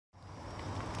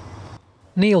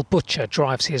Neil Butcher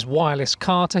drives his wireless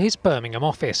car to his Birmingham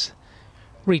office.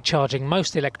 Recharging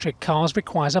most electric cars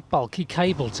requires a bulky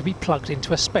cable to be plugged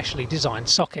into a specially designed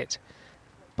socket.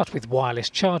 But with wireless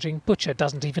charging, Butcher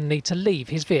doesn't even need to leave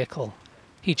his vehicle.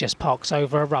 He just parks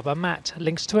over a rubber mat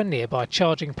linked to a nearby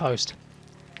charging post.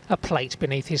 A plate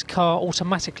beneath his car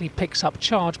automatically picks up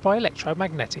charge by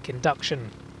electromagnetic induction.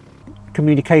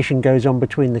 Communication goes on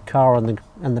between the car and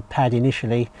the pad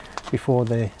initially before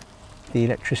the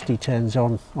electricity turns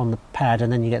on the pad,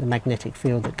 and then you get the magnetic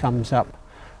field that comes up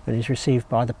and is received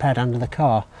by the pad under the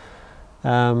car.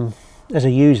 As a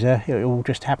user, it all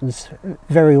just happens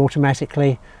very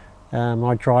automatically.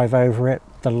 I drive over it,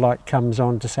 the light comes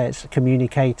on to say it's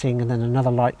communicating, and then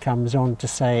another light comes on to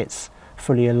say it's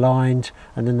fully aligned,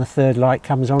 and then the third light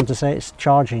comes on to say it's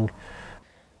charging.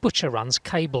 Butcher runs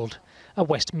Cabled, a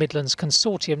West Midlands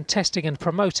consortium testing and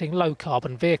promoting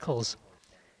low-carbon vehicles.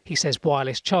 He says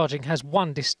wireless charging has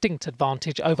one distinct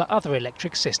advantage over other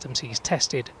electric systems he's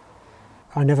tested.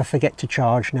 I never forget to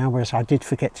charge now, whereas I did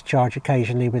forget to charge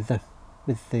occasionally with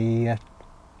the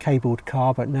cabled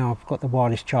car, but now I've got the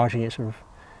wireless charging, it sort of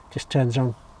just turns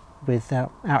on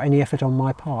without any effort on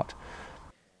my part.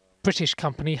 British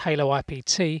company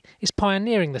HaloIPT is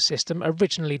pioneering the system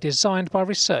originally designed by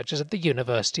researchers at the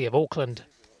University of Auckland.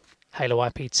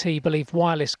 HaloIPT believe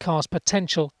wireless cars'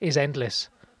 potential is endless.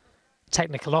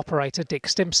 Technical operator Dick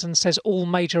Stimpson says all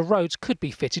major roads could be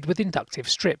fitted with inductive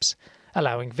strips,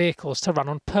 allowing vehicles to run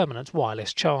on permanent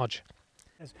wireless charge.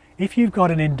 If you've got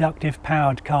an inductive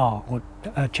powered car or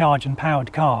a charge and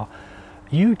powered car,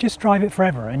 you just drive it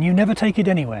forever and you never take it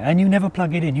anywhere and you never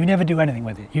plug it in, you never do anything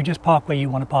with it. You just park where you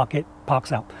want to park, it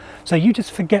parks up. So you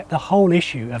just forget the whole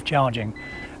issue of charging.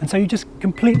 And so you just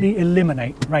completely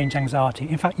eliminate range anxiety.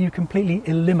 In fact, you completely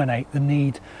eliminate the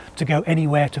need to go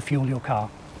anywhere to fuel your car.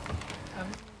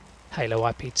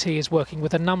 HaloIPT is working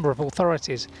with a number of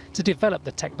authorities to develop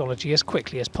the technology as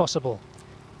quickly as possible.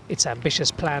 Its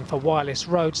ambitious plan for wireless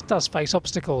roads does face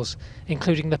obstacles,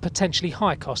 including the potentially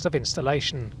high cost of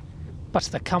installation. But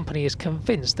the company is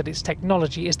convinced that its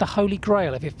technology is the holy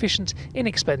grail of efficient,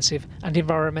 inexpensive and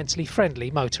environmentally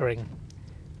friendly motoring.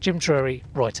 Jim Drury,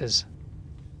 Reuters.